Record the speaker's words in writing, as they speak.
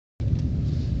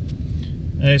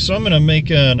Hey, so I'm going to make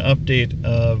an update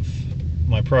of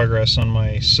my progress on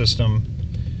my system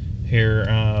here.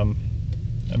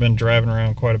 I've been driving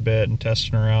around quite a bit and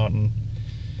testing her out, and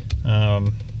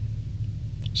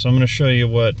so I'm going to show you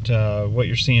what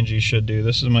your CNG should do.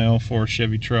 This is my 04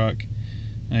 Chevy truck. You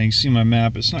can see my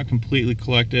map. It's not completely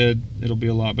collected. It'll be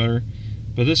a lot better.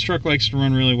 But this truck likes to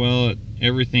run really well at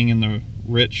everything in the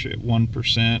rich at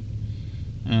 1%.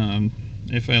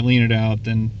 If I lean it out,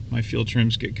 then my fuel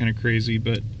trims get kind of crazy,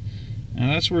 but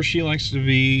that's where she likes to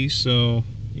be, so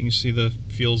you can see the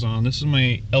fuel's on. This is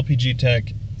my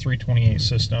Lpgtech 328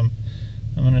 system.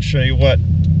 I'm going to show you what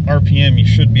RPM you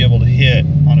should be able to hit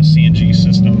on a CNG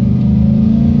system.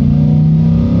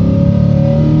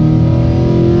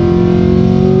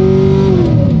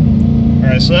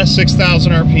 Alright, so that's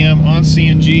 6,000 RPM on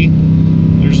CNG.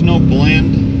 There's no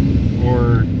blend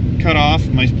or cutoff.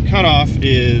 My cutoff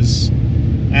is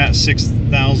at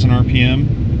 6,000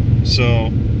 RPM.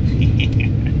 So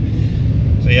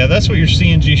yeah, that's what your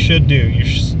CNG should do. Your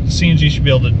CNG should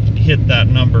be able to hit that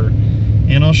number,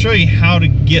 and I'll show you how to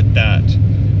get that.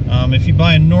 If you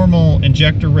buy a normal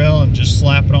injector rail and just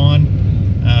slap it on,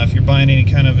 if you're buying any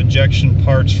kind of injection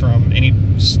parts from any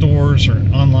stores or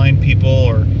online people,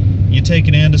 or you take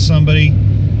it in to somebody,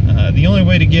 the only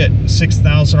way to get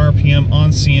 6,000 RPM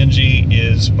on CNG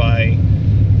is by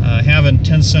having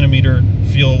 10 centimeter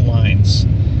fuel lines.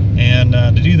 And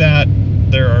to do that,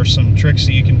 there are some tricks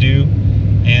that you can do,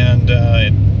 and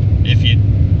if you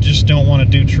just don't want to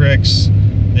do tricks,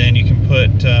 then you can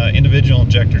put individual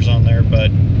injectors on there.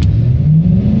 But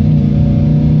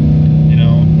you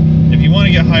know, if you want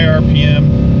to get high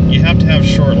RPM, you have to have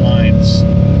short lines.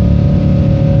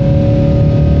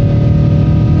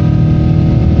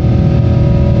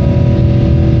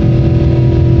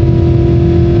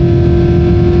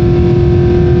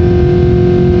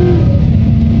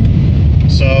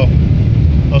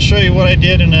 I'll show you what I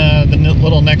did in the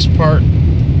little next part.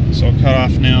 So I'll cut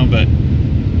off now, but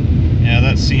yeah,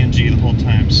 that's CNG the whole